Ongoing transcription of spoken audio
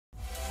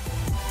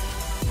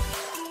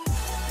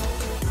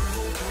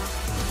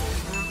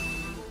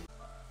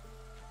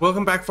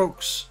Welcome back,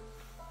 folks.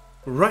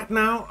 Right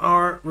now,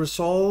 our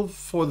resolve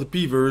for the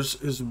beavers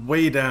is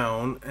way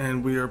down,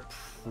 and we are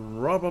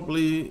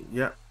probably,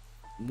 yeah,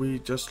 we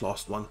just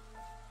lost one.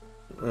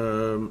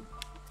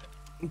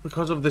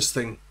 Because of this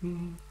thing.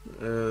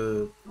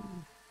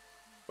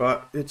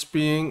 But it's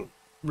being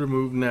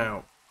removed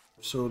now,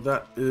 so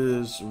that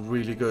is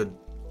really good.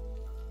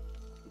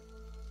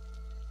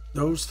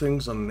 Those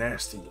things are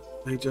nasty.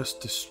 They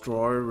just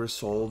destroy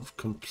resolve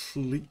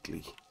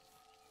completely.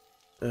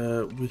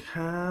 We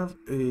have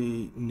a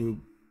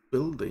new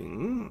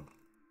building.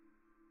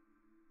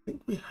 I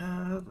think we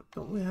have,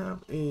 don't we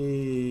have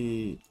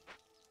a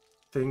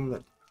thing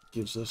that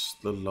gives us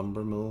the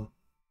lumber mill?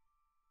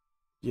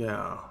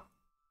 Yeah.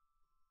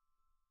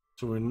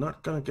 So we're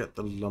not gonna get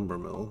the lumber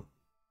mill.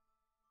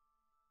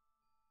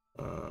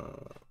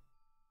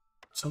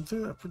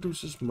 Something that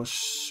produces mush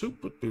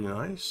soup would be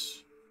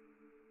nice.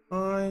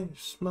 Hi,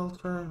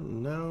 smelter,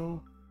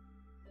 no.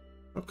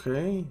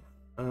 Okay.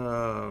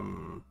 A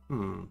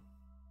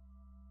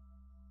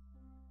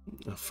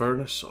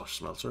furnace or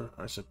smelter?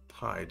 I said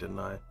pie, didn't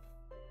I?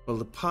 Well,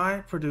 the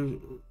pie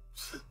produce...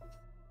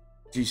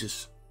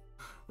 Jesus.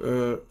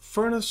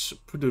 Furnace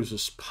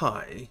produces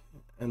pie,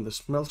 and the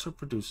smelter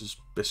produces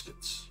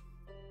biscuits.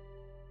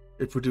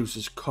 It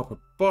produces copper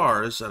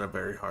bars at a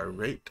very high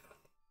rate,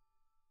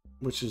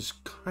 which is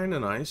kind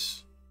of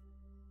nice.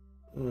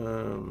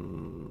 I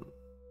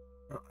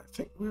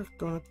think we're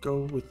gonna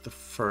go with the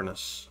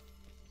furnace.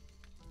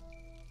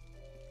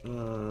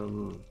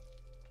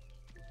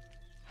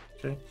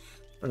 Okay.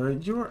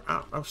 You're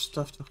out of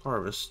stuff to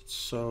harvest,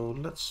 so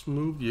let's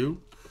move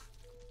you.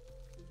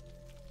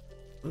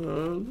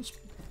 Let's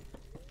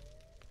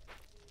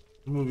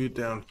move you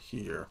down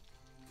here.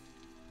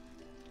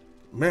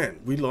 Man,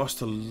 we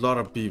lost a lot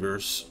of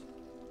beavers.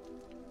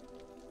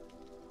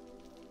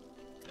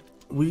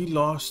 We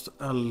lost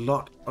a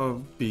lot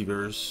of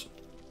beavers,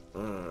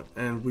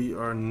 and we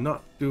are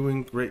not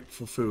doing great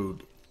for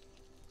food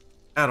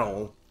at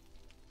all.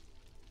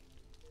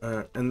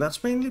 And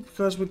that's mainly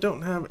because we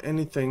don't have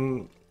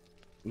anything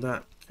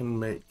that can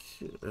make...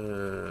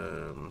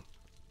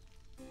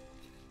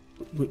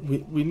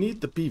 we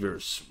need the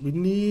beavers. We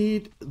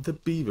need the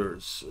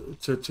beavers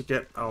to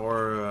get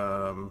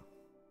our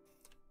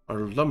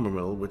lumber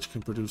mill, which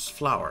can produce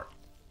flour.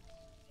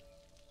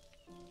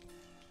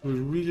 We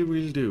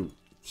really do.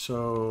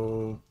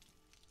 So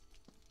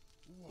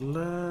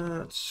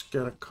let's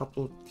get a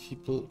couple of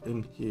people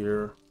in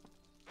here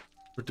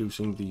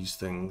producing these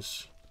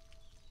things.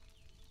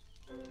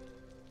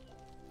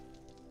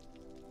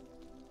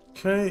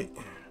 Okay.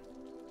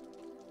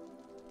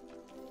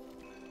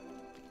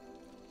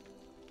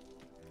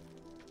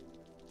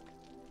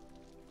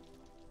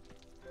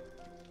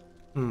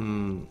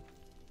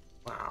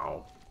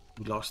 Wow.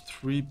 We lost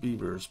 3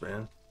 beavers,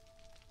 man.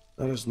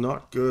 That is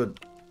not good.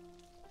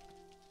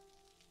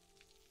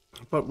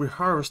 But we're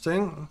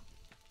harvesting.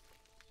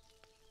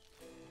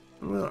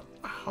 We're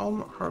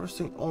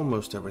harvesting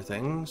almost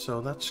everything,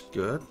 so that's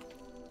good.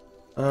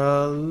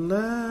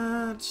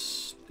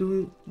 Do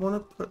we want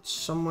to put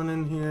someone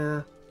in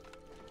here?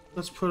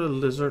 Let's put a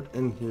lizard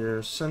in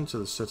here. Send to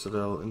the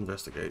Citadel.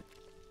 Investigate.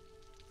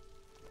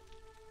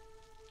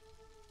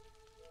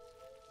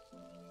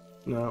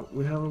 Now,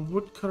 we have a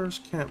woodcutter's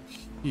camp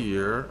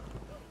here.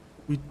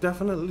 We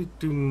definitely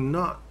do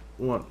not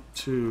want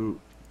to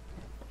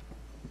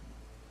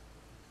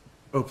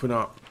open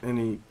up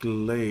any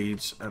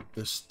glades at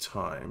this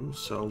time.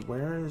 So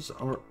where is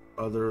our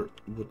other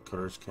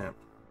woodcutter's camp?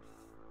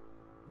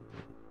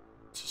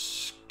 It's a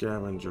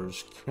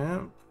scavenger's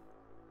camp.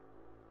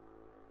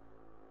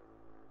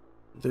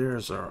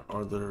 There's our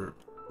other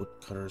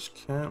woodcutter's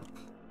camp.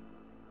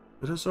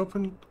 It has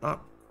opened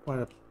up quite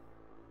a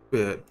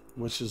bit,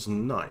 which is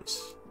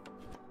nice.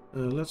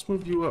 Let's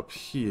move you up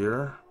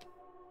here.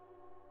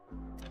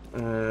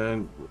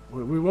 And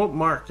we won't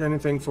mark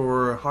anything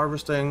for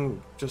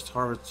harvesting, just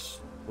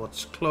harvest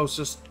what's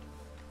closest.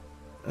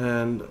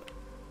 And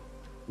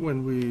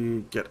when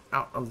we get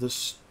out of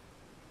this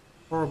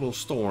horrible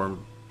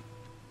storm,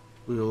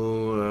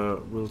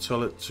 we'll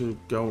tell it to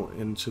go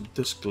into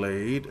this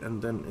glade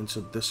and then into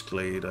this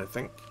glade, I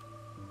think.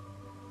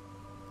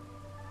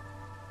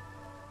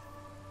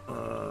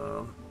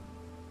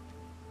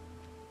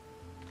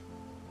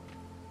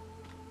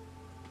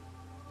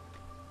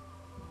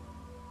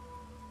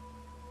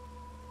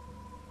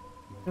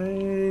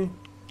 Okay.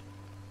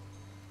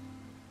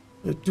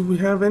 Do we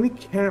have any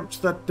camps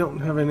that don't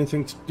have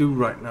anything to do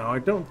right now? I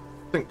don't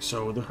think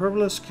so. The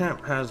herbalist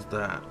camp has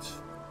that.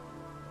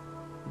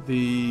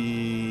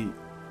 The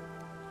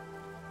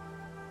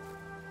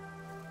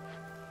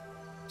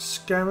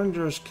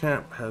scavenger's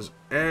camp has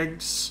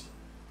eggs.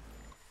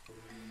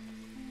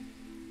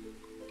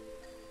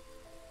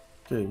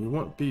 Okay, we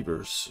want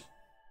beavers.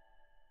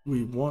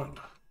 We want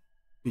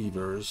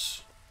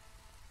beavers.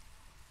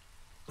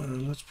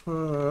 Let's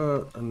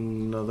put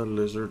another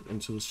lizard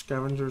into the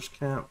scavenger's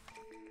camp.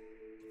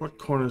 What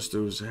corners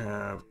does it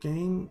have?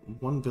 Gain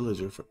 1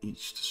 villager for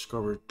each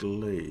discovered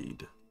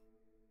glade.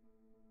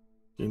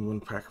 Gain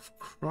 1 pack of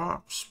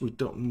crops. We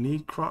don't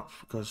need crops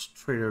because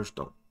traders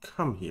don't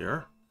come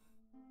here.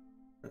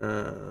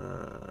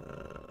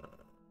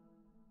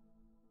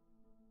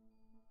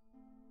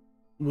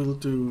 We'll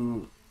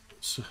do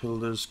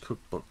Sahilda's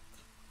cookbook.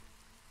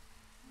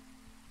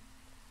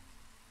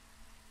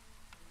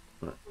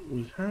 But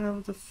we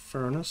have the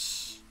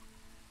furnace.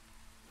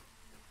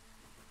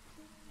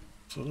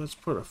 So let's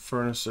put a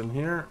furnace in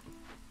here.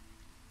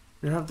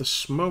 We have the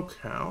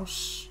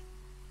smokehouse.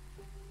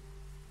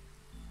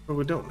 But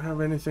we don't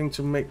have anything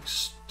to make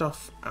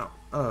stuff out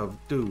of,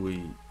 do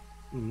we?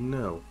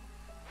 No.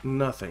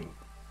 Nothing.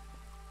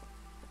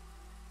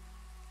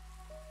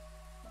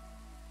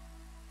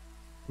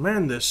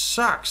 Man, this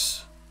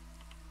sucks.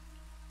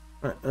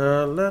 Right,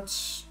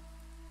 let's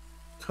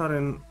cut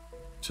in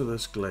to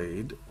this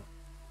glade.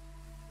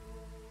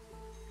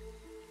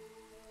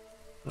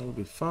 That'll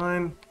be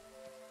fine.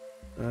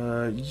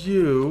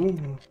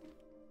 You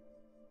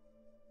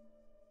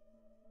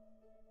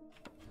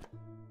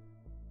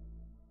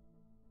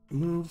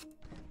move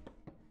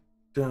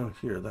down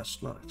here.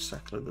 That's not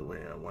exactly the way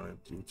I wanted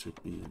you to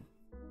be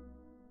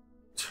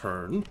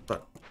turned,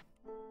 but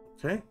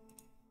okay.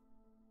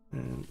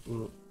 And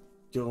we'll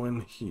go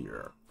in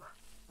here.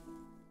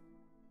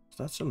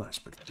 That's a nice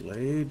big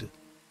glade.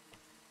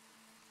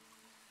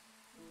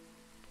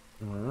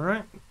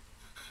 Alright.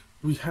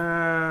 We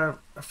have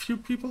a few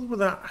people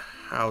without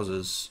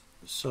houses,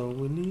 so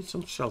we need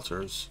some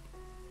shelters.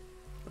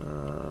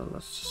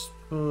 Let's just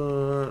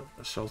put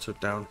a shelter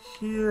down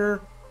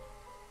here.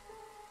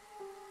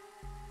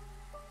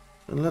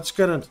 And let's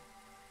get an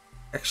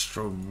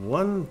extra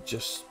one,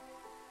 just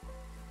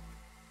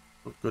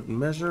for good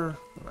measure,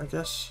 I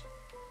guess.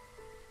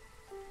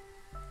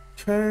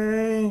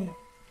 Okay.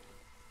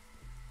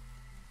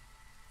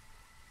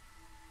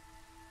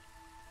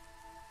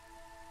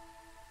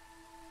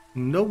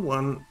 No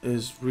one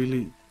is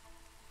really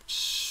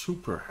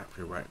super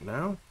happy right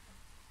now.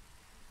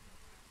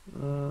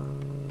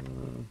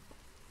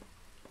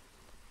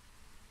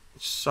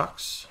 It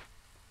sucks.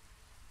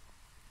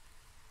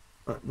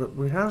 But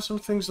we have some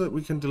things that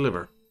we can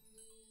deliver.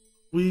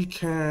 We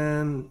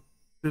can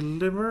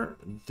deliver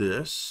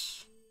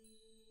this,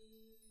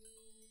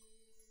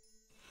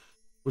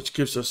 which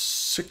gives us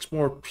 6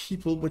 more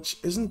people, which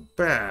isn't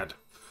bad.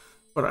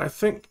 But I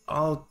think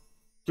I'll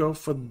go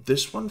for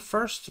this one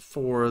first,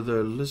 for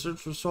the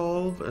lizards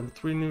resolve and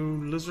 3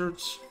 new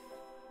lizards.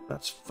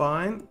 That's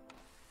fine.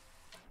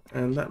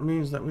 And that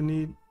means that we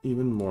need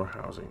even more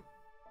housing.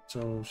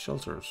 So,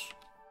 shelters.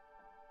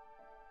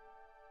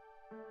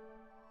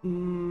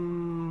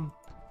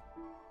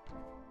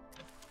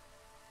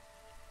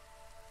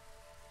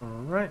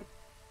 Alright.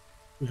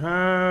 We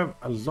have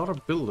a lot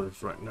of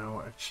builders right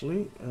now,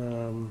 actually.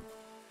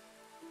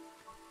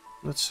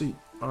 Let's see.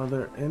 Are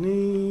there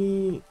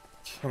any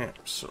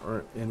camps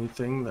or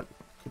anything that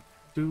could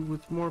do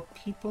with more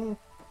people?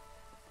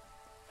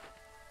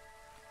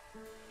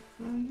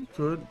 You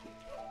could.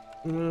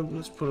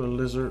 Let's put a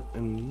lizard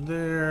in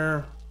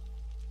there.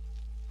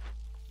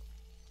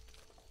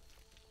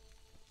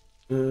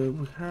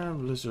 We have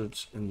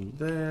lizards in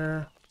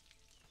there.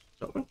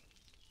 Don't we?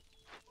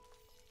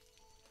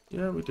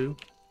 Yeah, we do.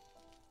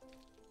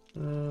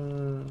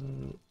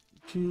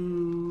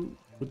 You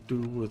would do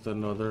with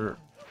another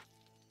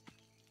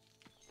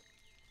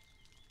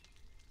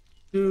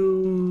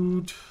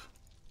dude.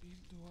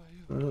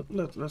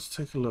 Let's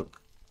take a look.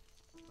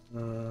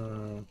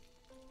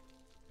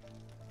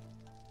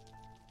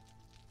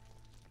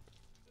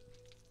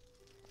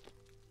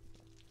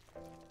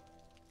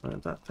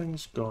 Right, that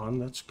thing's gone.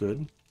 That's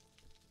good.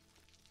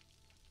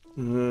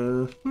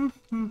 Don't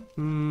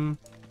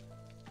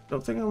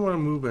think I want to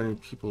move any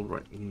people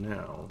right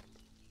now.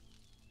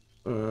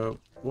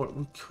 What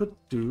we could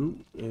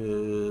do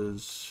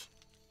is...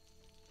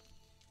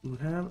 Do we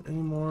have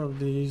any more of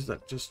these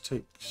that just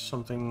take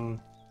something?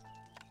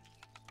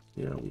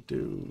 Yeah, we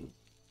do.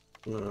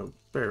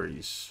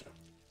 Berries.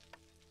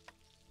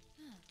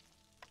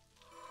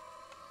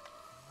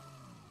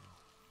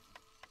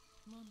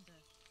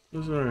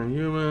 Lizard and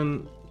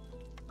human.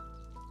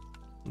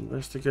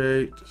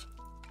 Investigate.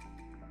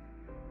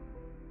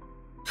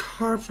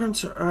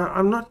 Carpenter.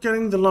 I'm not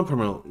getting the lumber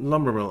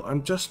mill.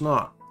 I'm just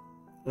not.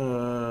 I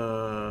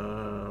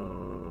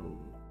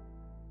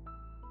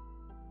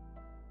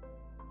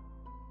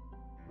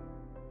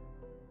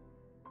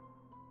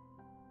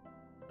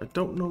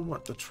don't know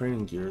what the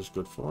training gear is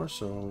good for,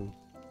 so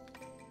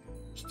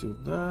let's do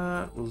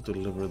that. We'll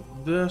deliver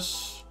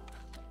this,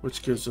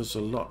 which gives us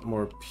a lot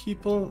more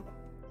people.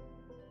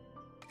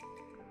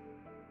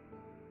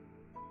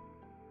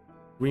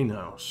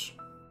 Greenhouse.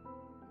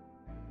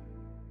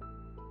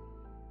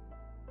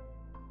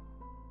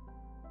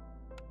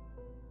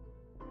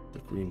 The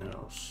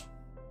greenhouse.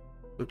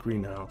 The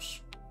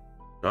greenhouse.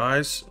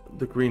 Guys,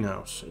 the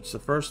greenhouse. It's the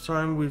first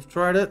time we've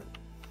tried it.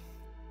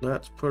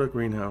 Let's put a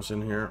greenhouse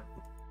in here.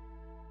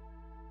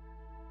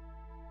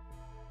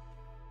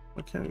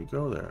 Why can't we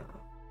go there?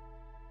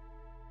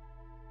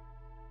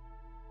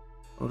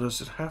 Oh,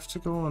 does it have to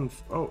go on...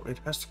 Oh, it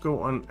has to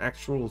go on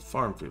actual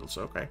farm fields.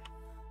 Okay.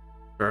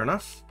 Fair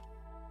enough.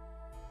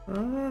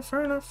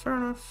 Fair enough, fair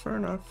enough, fair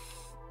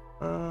enough.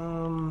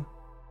 I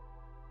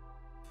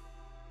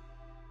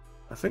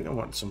think I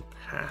want some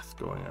path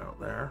going out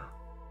there.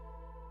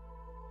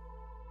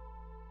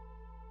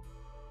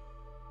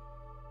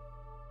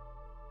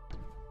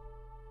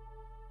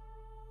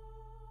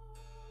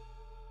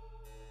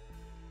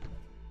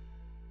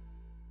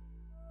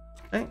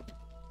 Okay.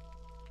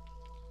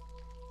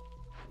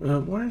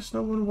 Why is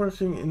no one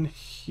working in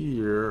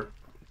here?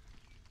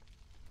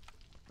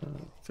 I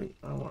think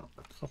I want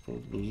a couple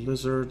of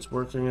lizards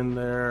working in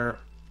there.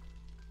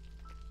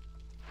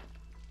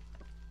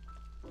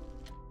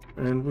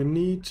 And we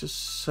need to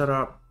set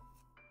up,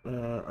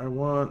 I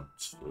want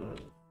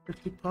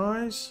 50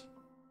 pies,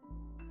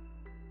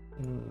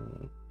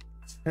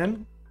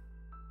 10,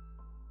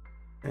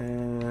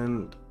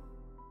 and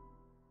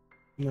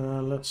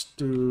let's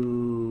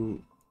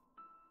do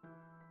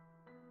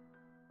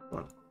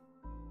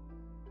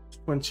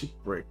 20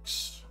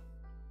 bricks.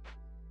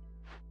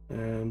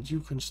 And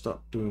you can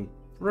stop doing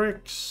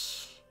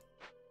bricks.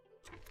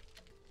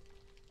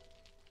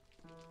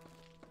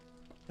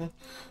 Okay.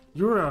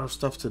 You're out of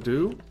stuff to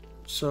do,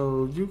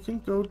 so you can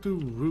go do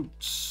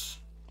roots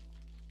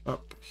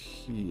up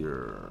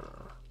here,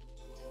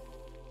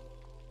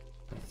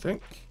 I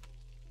think.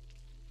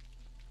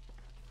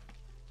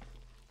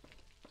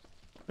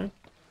 Okay.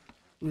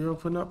 We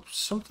open up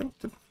something?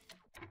 Did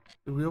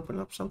we open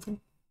up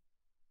something?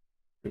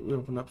 I think we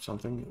opened up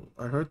something.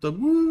 I heard the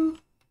woo!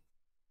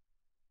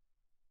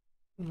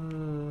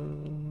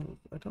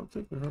 I don't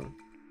think we heard.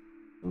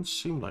 Doesn't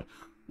seem like.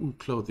 Ooh,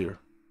 clothier.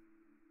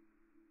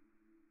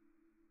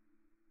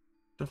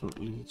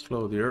 Definitely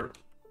clothier.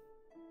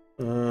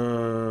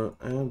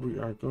 And we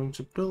are going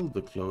to build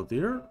the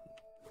clothier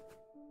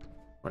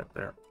right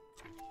there.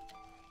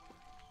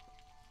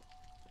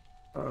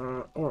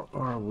 Or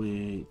are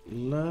we?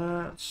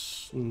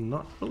 Let's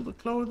not build the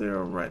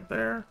clothier right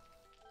there,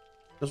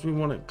 because we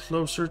want it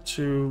closer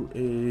to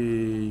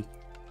a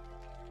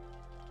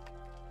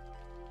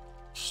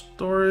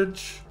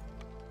storage.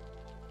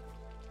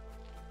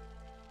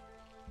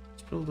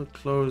 Let's build a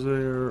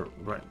clothier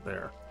right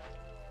there.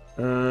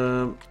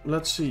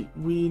 Let's see.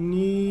 We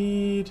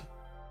need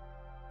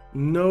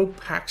no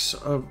packs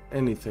of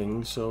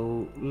anything,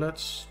 so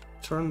let's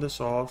turn this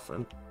off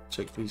and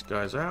take these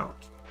guys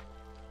out.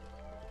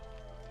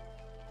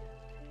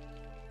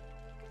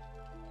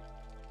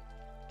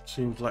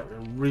 Seems like a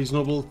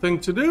reasonable thing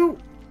to do.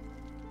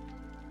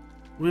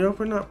 We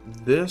open up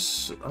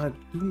this. I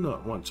do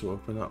not want to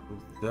open up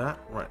that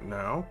right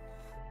now.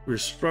 We're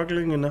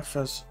struggling enough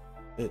as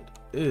it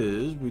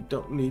is. We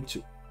don't need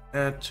to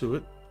add to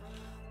it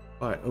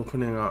by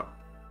opening up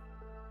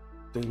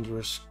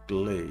dangerous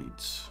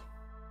glades.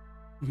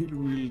 We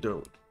really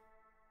don't.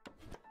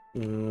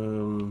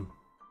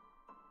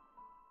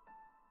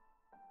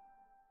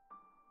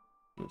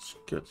 Let's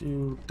get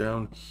you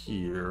down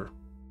here.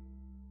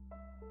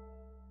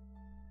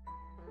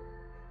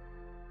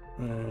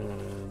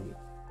 And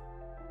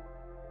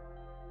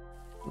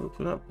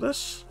open up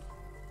this.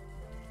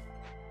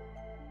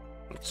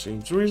 It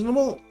seems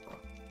reasonable.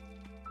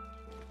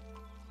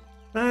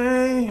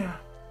 Hey.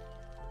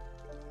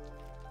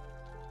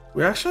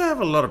 We actually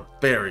have a lot of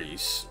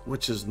berries,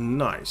 which is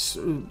nice.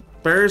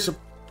 Berries are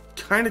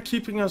kind of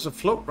keeping us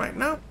afloat right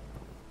now.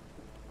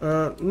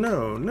 No. Do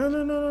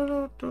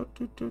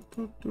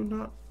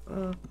not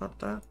cut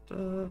that.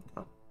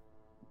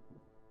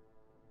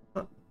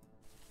 Cut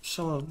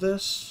some of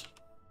this.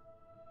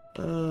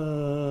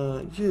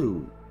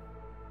 You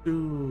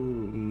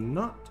do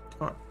not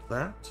cut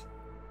that.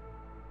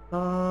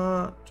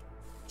 Cut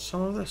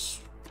some of this,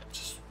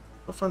 just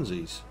for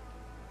funsies.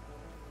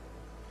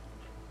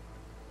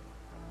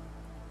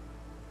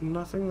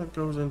 Nothing that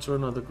goes into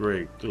another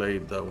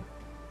glade, though.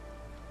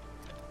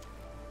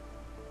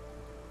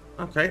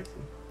 Okay.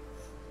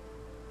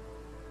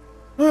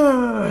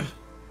 I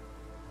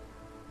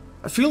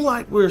feel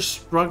like we're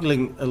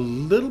struggling a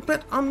little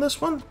bit on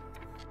this one.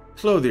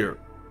 Clothier.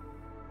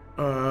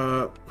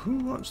 Who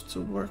wants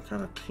to work at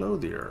a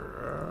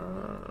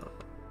clothier?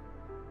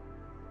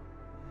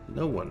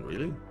 No one,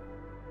 really.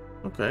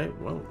 Okay,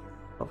 well,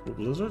 a couple of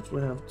lizards.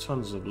 We have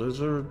tons of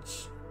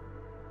lizards.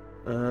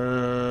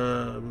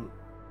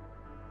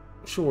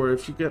 Sure,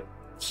 if you get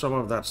some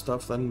of that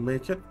stuff, then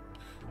make it.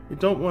 We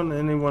don't want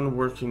anyone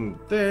working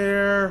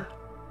there.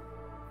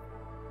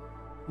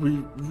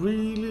 We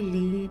really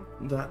need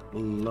that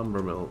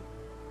lumber mill.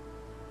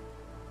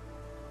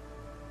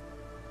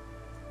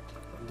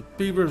 The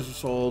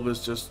beavers are always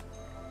just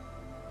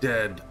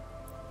dead.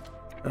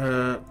 We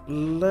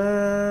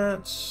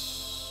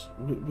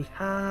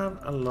have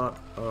a lot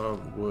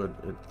of wood,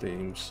 it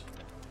seems.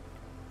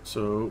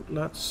 So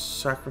let's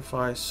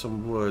sacrifice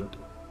some wood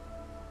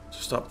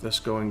to stop this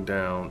going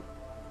down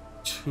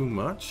too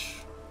much.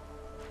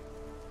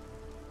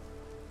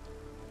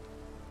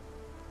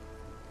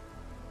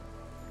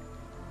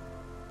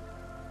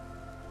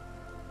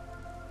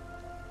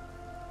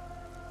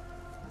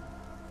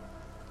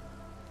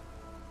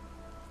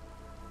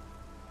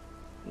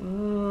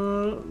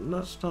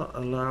 Let's not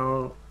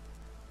allow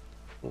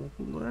hole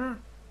there.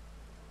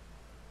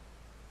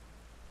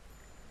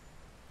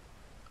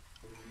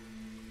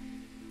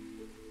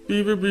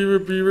 Beaver, beaver,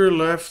 beaver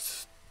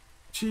left.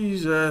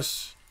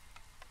 Jesus.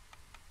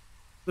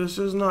 This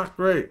is not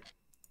great.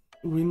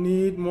 We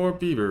need more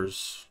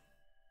beavers.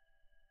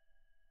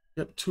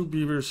 Get 2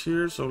 beavers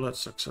here, so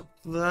let's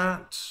accept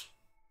that.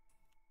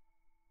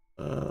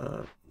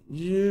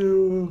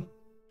 You...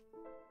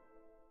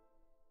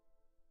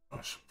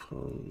 I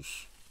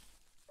suppose...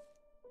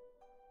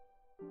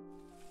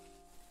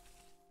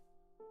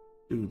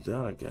 do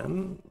that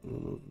again.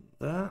 Remove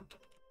that.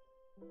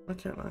 Why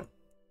can't I?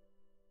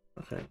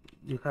 Okay,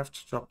 you have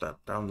to chop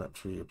that down that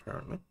tree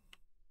apparently.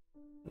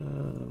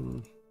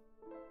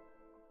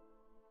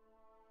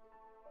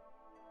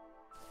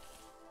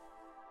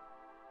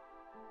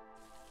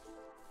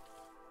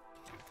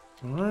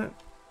 Alright,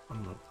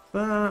 unlock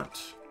that.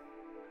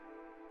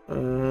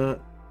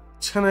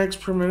 10 eggs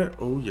per minute.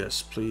 Oh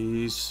yes,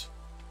 please.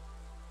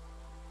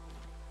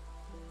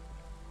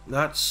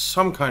 That's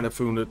some kind of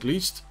food at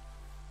least.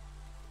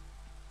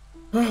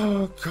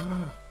 Oh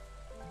god.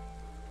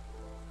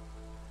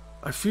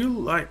 I feel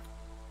like,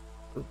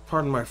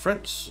 pardon my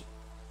French,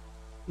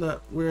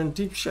 that we're in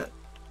deep shit.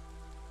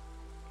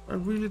 I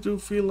really do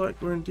feel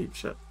like we're in deep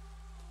shit.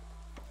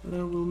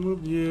 We'll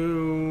move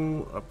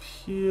you up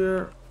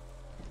here.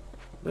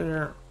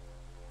 There.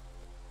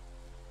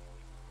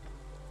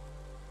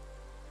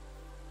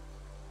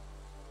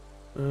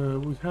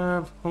 We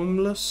have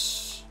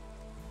homeless.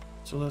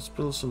 So let's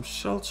build some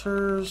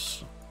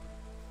shelters.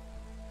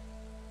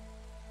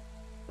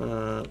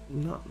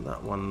 Not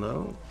that one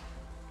though.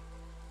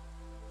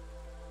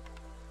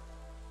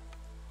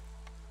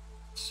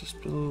 Let's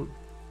just build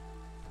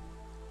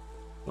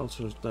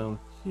shelters down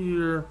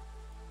here.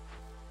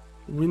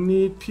 We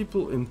need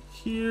people in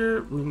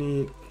here. We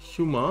need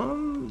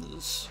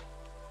humans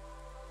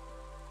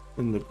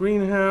in the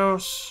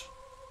greenhouse.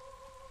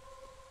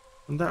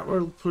 And that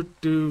will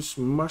produce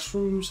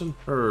mushrooms and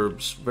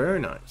herbs. Very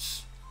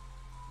nice.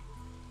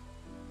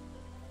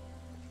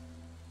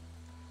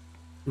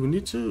 Do we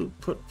need to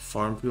put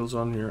farm fields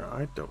on here?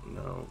 I don't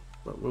know,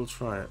 but we'll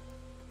try it.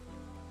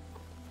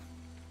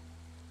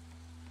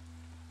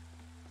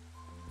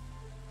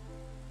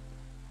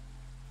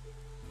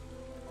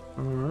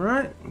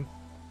 Alright.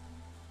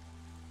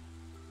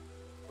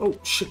 Oh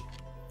shit.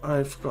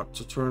 I forgot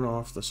to turn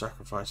off the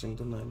sacrificing,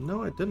 didn't I?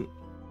 No, I didn't.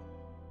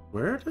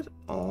 Where did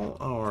all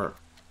our...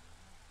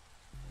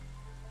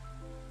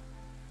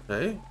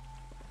 Okay.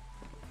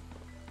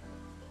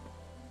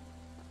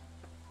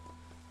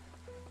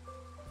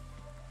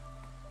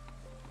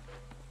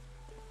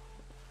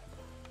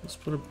 Let's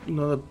put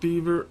another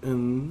beaver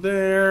in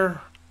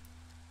there.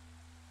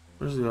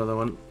 Where's the other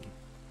one?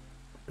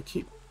 I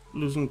keep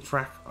losing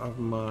track of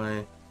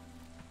my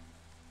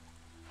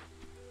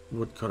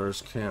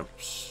woodcutters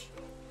camps.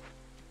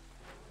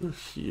 You're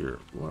here.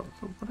 What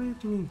are you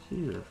doing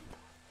here?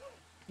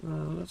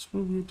 Let's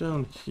move you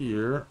down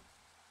here.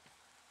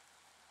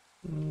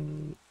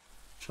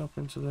 Chop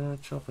into there,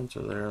 chop into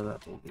there.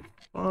 That will be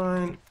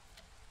fine.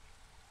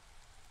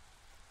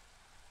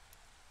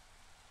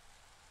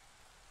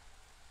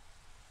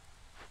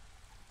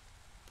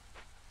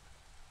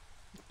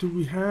 Do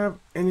we have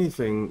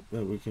anything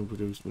that we can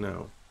produce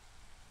now?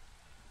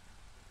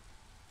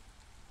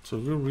 So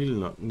you're really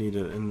not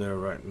needed in there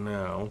right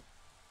now.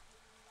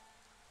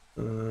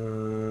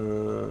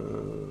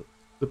 The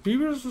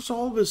beavers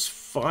resolve is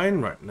fine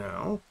right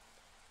now,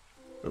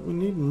 but we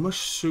need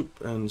mush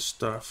soup and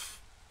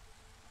stuff.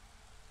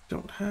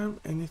 Don't have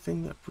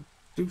anything that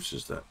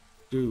produces that,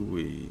 do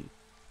we?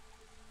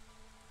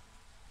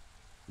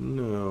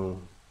 No.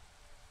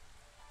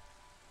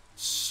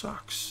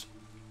 Sucks.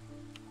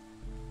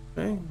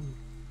 Okay.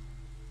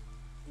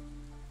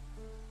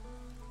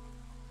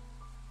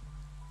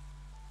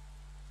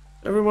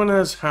 Everyone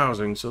has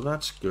housing, so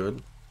that's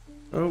good.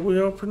 We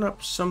open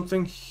up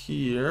something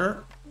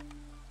here.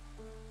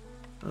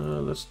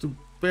 Let's do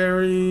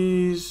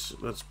berries.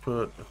 Let's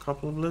put a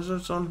couple of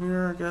lizards on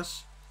here, I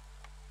guess.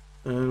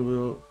 And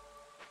we'll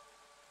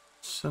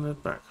send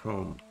it back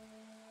home.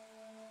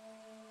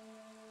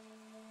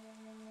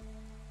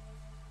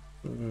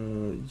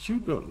 You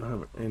don't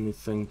have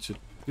anything to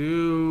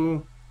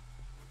do.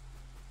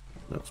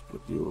 Let's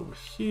put you over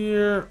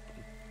here.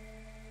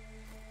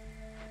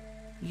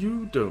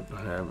 You don't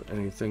have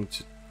anything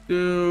to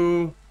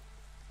do.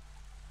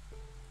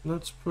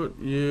 Let's put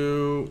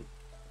you...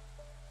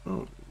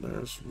 Oh,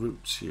 there's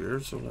roots here,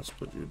 so let's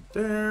put you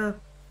there.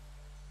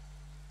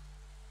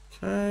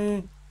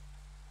 Okay.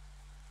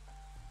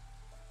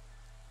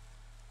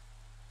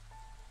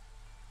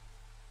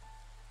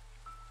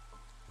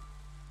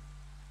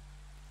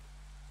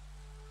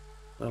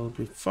 That'll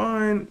be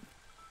fine.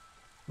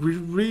 We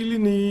really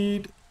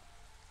need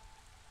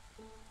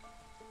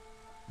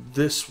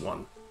this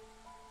one.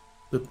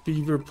 The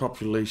beaver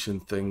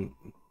population thing.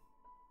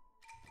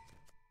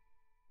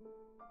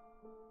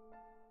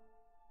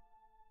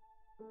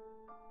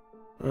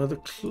 The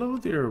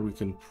clothier we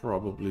can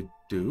probably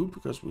do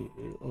because we,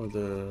 or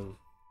the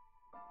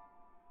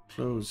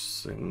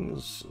close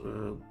things.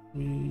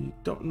 We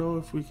don't know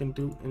if we can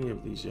do any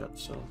of these yet,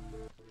 so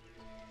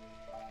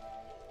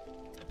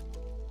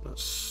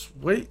let's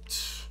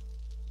wait.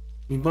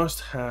 We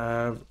must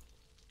have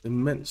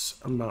immense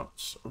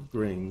amounts of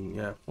grain.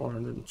 Yeah,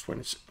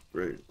 426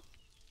 grain.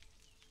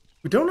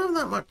 We don't have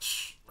that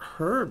much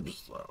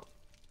herbs though.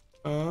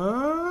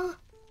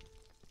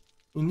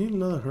 We need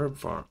another herb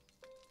farm.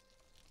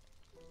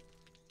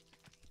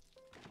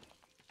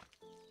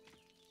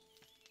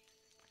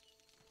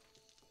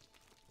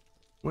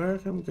 Where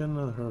can we get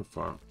another herb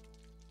farm?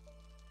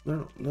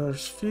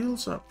 There's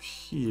fields up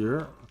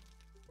here.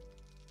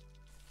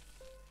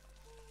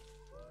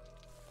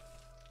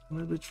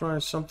 Maybe try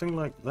something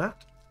like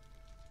that.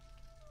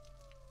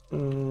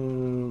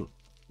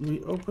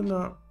 We open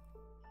up.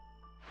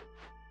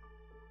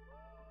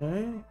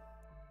 Okay.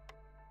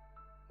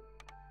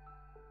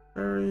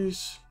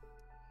 Berries.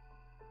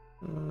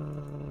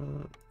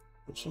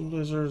 Put some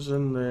lizards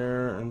in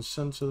there and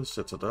send to the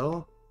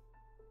citadel.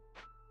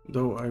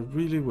 Though I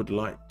really would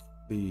like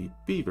the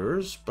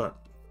beavers, but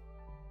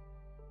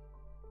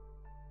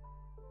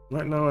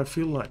right now I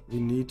feel like we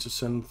need to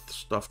send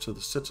stuff to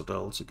the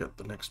citadel to get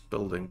the next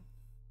building.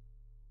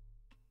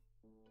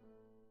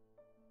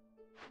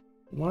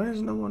 Why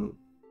is no one...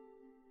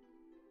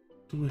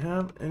 Do we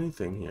have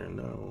anything here?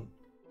 No.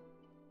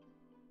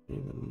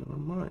 Even never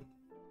mind.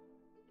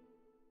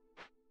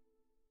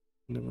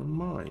 Never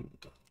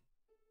mind.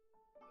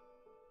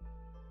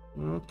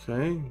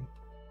 Okay.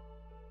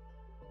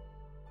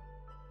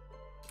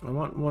 I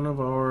want one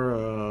of our...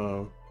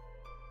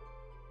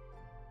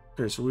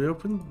 Okay, so we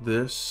opened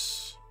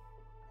this,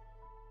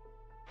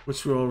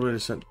 which we already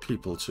sent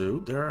people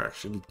to. There are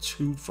actually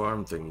 2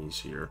 farm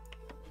thingies here.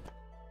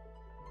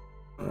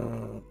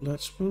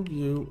 Let's move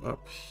you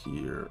up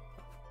here.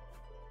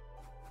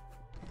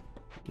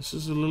 This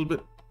is a little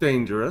bit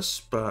dangerous,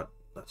 but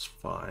that's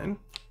fine.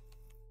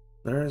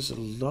 There is a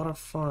lot of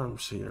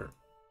farms here.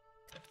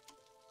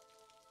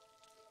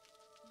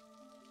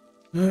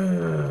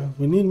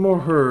 We need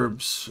more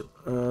herbs.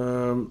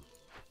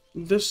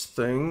 This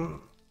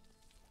thing...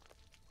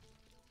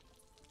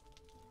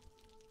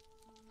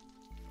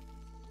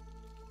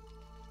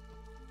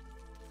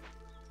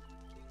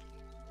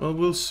 Well,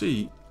 we'll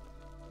see.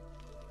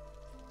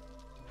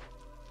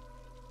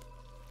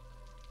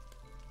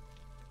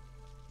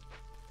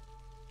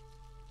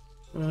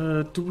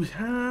 Do we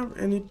have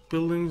any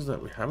buildings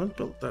that we haven't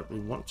built that we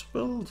want to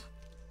build?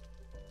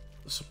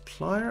 The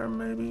supplier,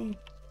 maybe?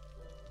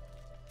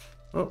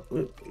 Oh,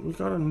 we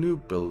got a new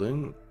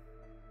building.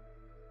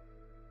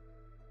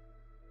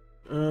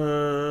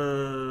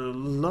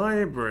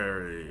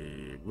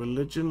 Library,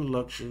 religion,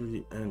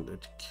 luxury, and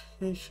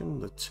education.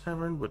 The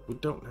tavern, but we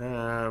don't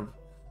have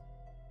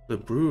the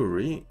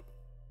brewery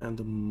and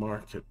the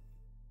market.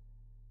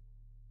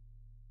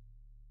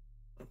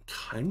 I'm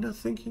kind of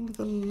thinking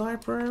the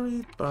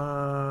library,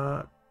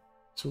 but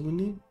so we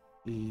need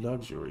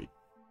luxury.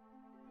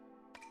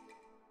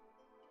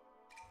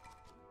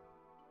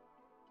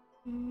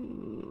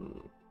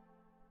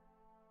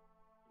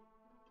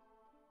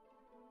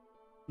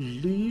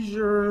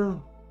 Leisure.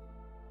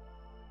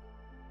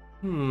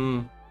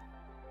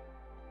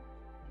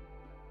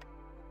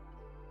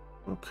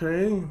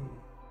 Okay.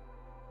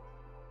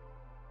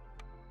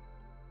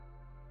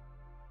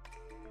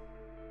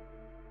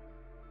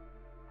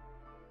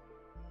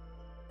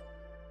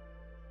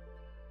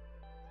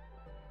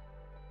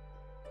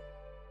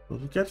 Well,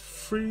 we get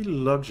free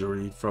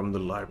luxury from the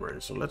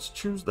library, so let's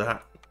choose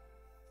that.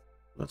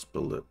 Let's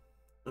build it.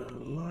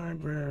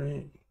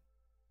 Library.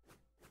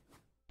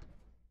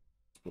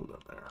 Let's build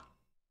it there.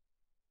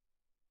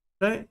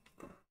 Okay.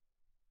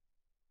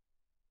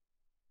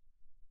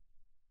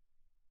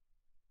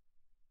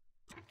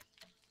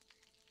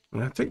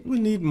 And I think we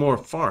need more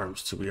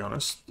farms, to be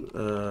honest.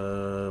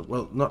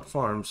 Well, not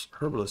farms,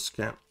 herbalist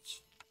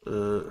camps.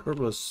 Herb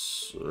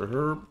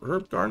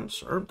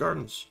gardens.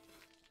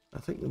 I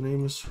think the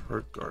name is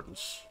herb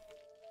gardens.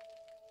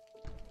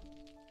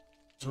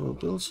 So we'll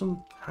build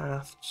some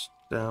paths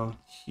down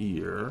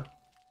here.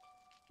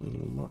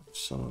 We'll mark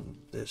some of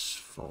this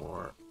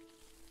for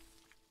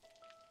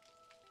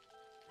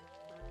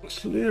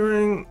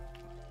clearing.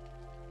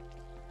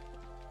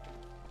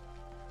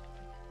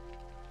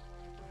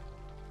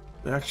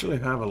 We actually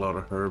have a lot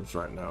of herbs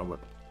right now, but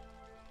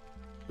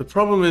the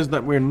problem is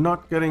that we're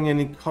not getting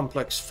any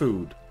complex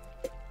food.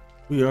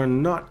 We are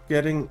not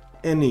getting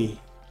any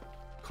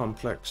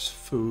complex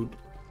food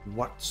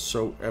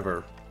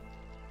whatsoever.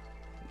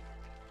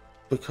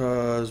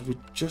 Because we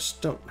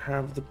just don't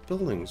have the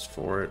buildings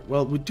for it.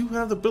 Well, we do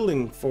have the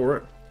building for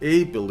it,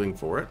 a building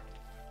for it,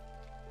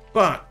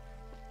 but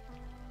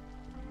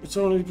it's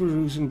only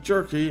producing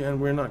jerky and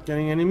we're not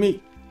getting any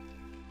meat,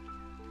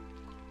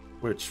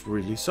 which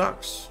really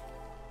sucks.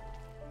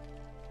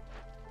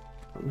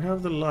 We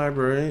have the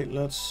library.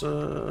 Let's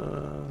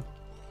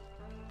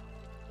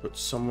put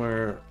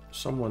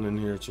someone in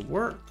here to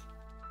work.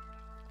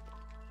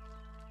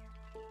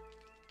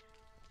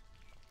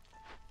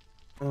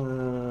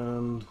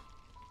 And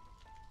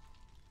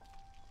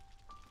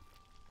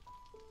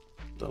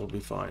that'll be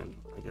fine,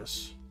 I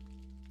guess.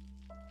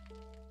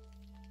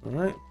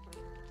 Alright.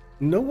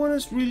 No one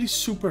is really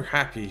super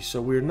happy,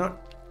 so we're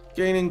not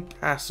gaining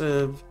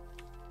passive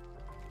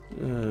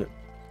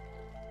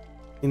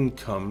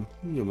income,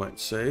 you might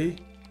say.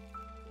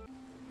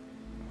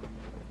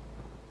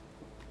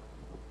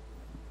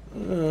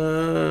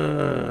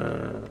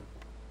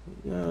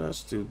 Yeah,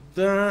 let's do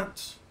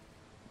that.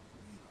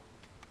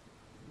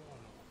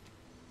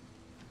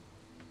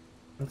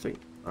 I think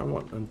I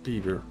want a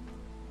beaver.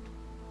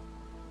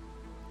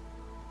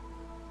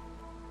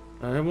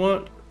 I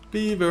want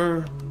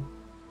beaver.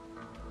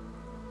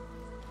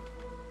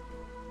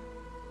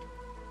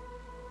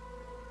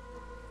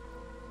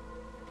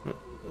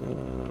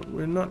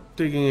 We're not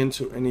digging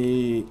into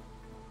any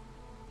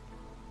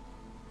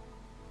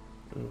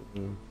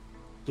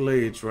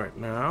glades right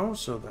now,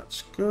 so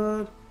that's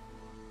good.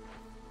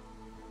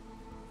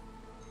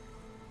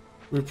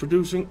 We're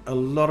producing a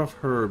lot of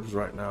herbs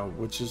right now,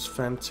 which is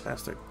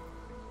fantastic.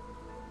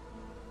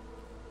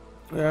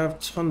 We have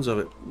tons of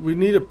it. We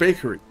need a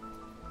bakery.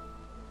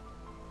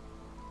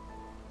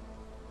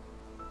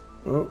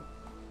 Oh,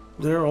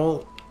 they're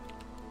all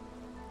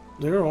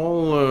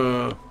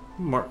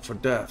marked for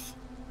death,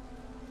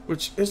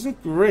 which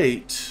isn't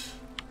great, to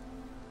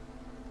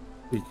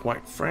be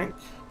quite frank.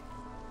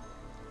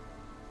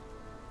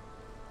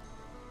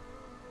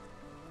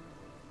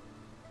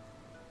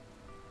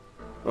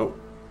 Oh,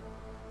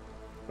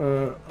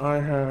 I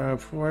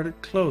have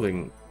provided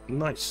clothing.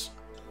 Nice.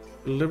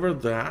 Deliver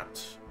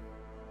that.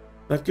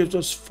 That gives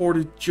us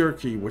 40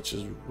 jerky, which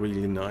is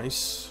really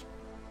nice.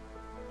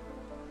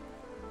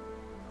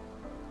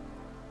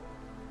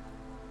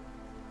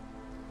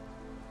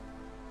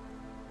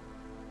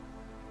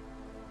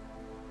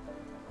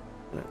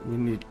 We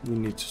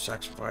need to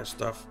sacrifice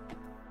stuff.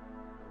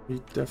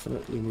 We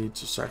definitely need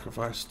to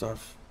sacrifice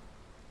stuff.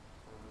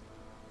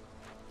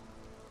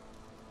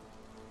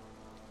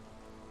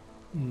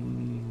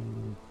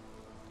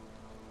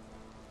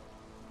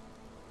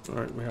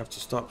 Alright, we have to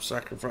stop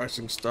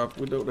sacrificing stuff.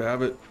 We don't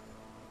have it.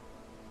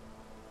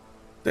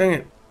 Dang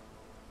it.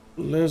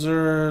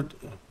 Lizard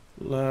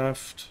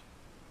left.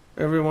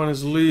 Everyone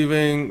is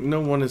leaving.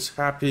 No one is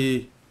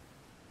happy.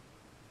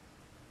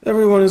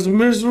 Everyone is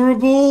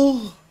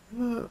miserable.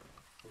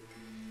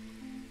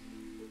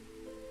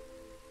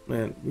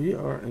 Man, we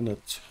are in a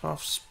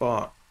tough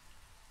spot.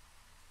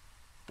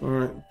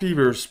 Alright,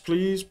 beavers,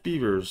 please.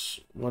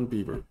 Beavers. One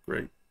beaver.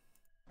 Great.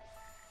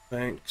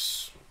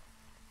 Thanks.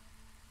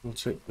 We'll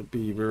take the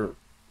beaver.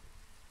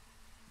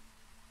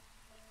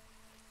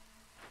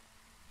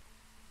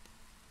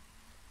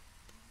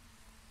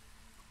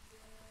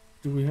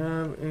 Do we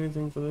have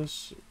anything for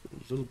this? A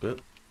little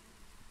bit.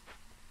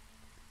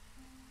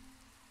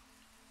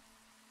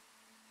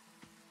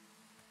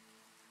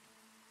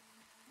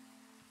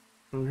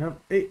 We have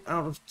 8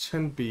 out of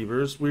 10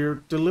 beavers.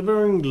 We're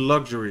delivering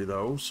luxury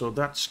though, so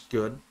that's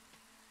good.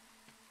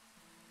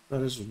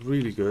 That is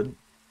really good.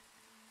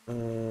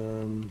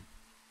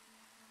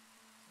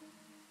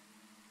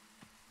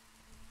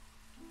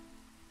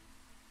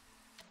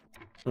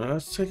 So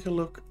let's take a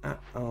look at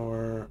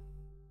our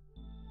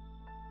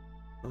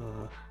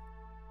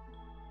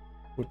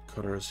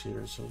woodcutters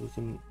here, so we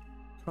can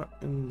cut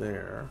in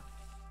there.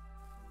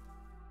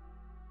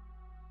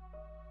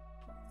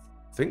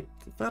 Think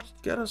that'll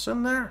get us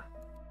in there.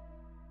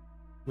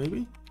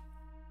 Maybe.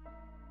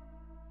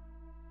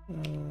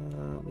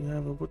 We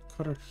have a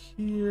woodcutter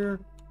here.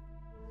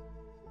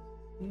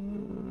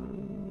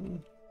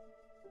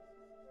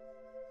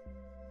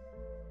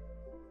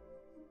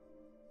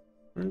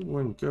 Where did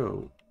one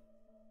go?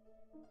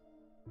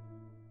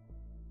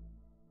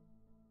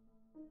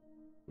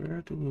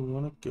 Where do we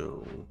want to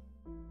go?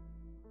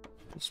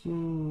 Let's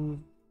move.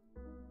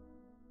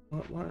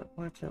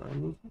 Why can't I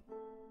move?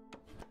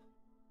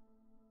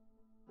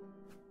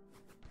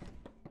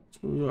 Let's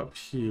move up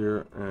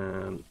here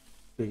and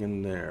dig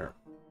in there.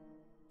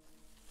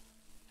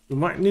 We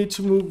might need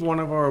to move one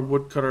of our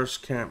woodcutters'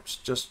 camps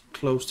just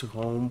close to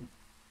home,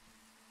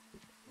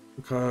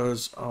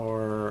 because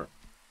our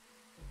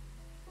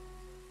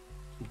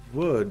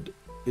wood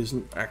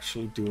isn't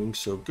actually doing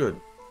so good.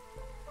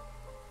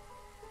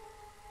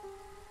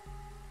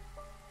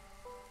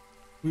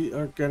 We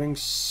are getting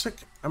sick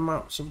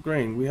amounts of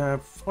grain. We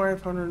have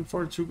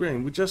 542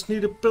 grain. We just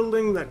need a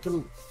building that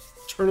can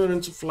turn it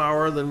into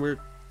flour, then we're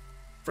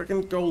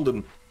freaking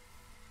golden.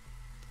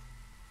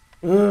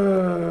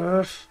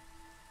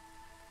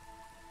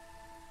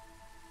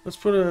 Let's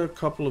put a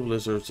couple of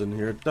lizards in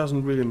here. It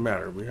doesn't really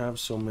matter. We have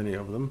so many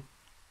of them.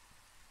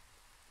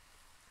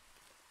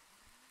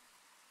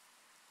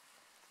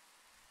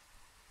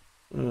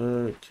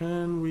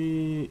 Can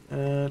we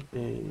add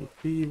a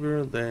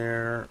beaver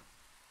there?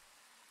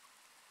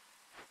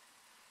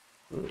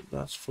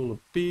 That's full of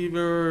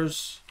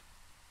beavers.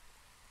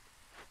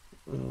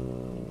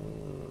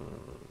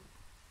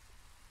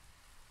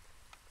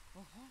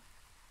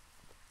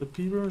 The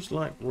beavers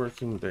like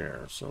working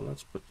there, so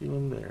let's put you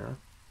in there.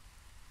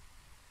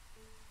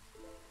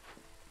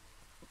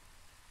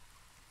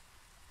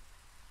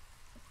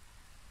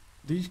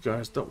 these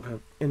guys don't have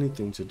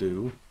anything to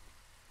do.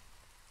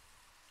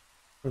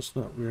 It's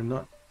not, we're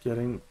not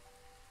getting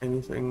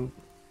anything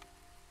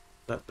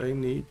that they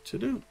need to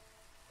do.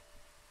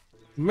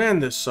 Man,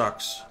 this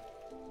sucks.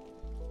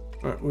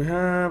 Alright, we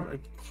have a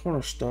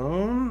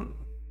cornerstone.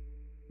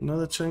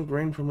 Another 10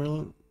 grain per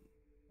minute.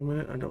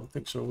 I don't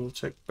think so. We'll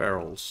take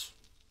barrels.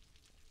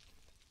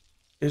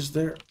 Is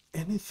there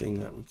anything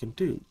that we can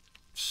do?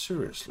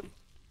 Seriously.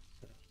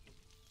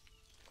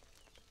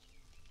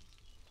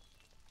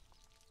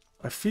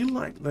 I feel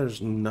like there's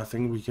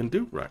nothing we can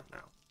do right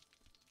now.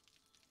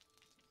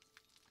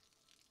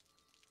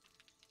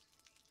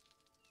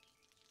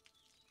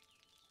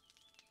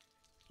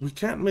 We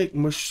can't make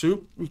mush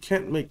soup. We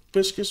can't make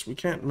biscuits. We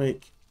can't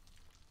make...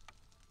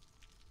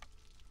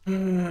 we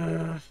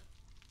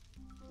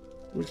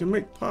can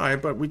make pie,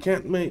 but we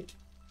can't make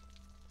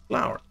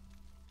flour.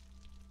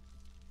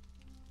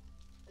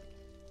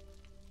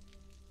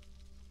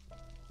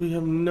 We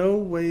have no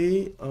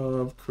way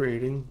of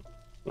creating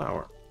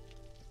flour.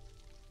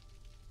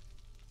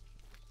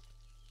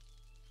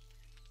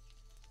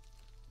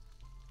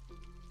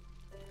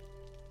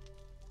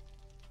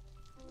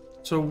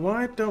 So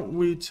why don't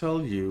we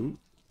tell you...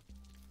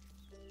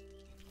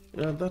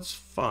 Yeah, that's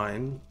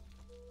fine.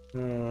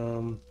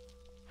 Why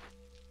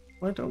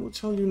don't we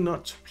tell you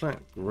not to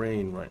plant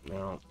grain right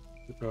now?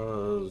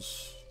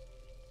 Because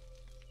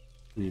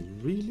we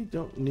really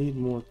don't need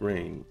more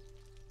grain.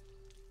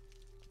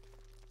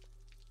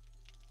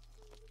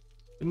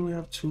 Didn't we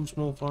have 2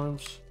 small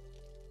farms?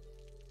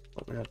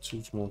 Oh, we had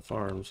 2 small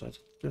farms. I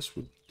guess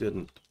we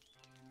didn't.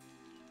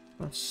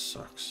 That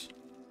sucks.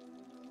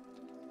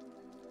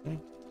 Okay.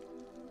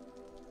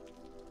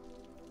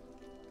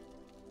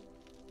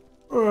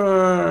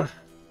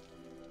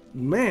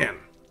 Man.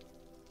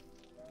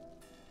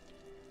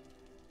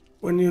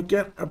 When you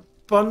get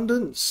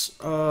abundance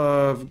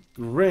of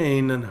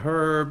grain and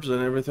herbs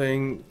and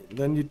everything,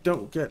 then you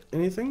don't get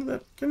anything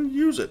that can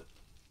use it.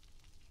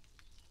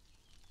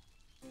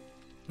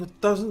 It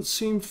doesn't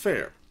seem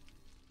fair.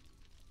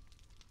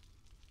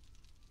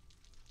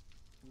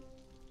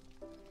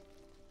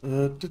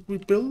 Did we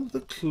build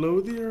the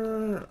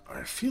clothier?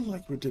 I feel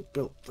like we did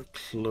build the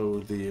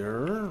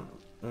clothier.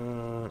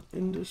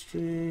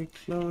 Industry,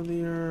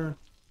 clothier.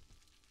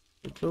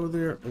 The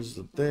clothier is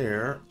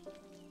there.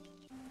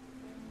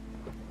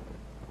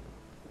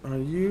 Are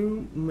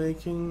you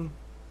making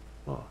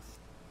cloth?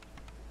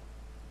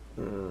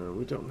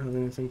 We don't have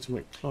anything to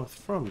make cloth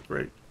from.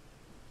 Great.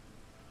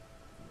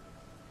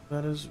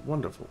 That is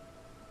wonderful.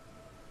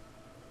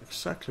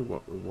 Exactly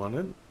what we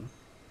wanted.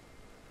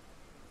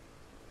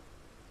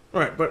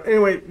 Alright, but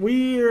anyway,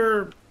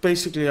 we're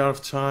basically out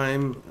of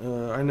time.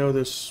 I know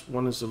this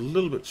one is a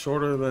little bit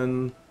shorter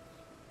than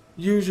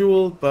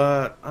usual,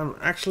 but I'm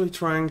actually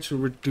trying to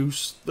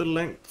reduce the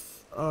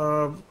length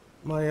of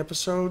my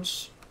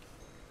episodes.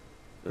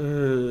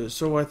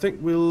 So I think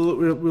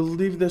we'll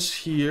leave this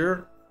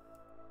here,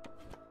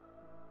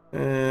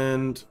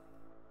 and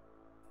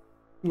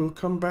we'll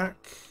come back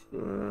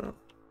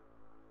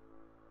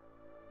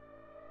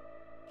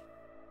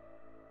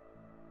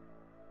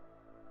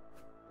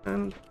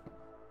and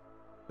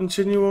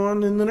continue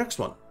on in the next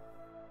one.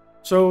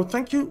 So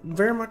thank you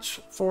very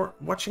much for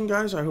watching,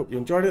 guys. I hope you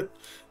enjoyed it.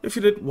 If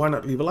you did, why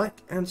not leave a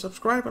like and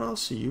subscribe, and I'll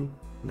see you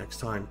next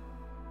time.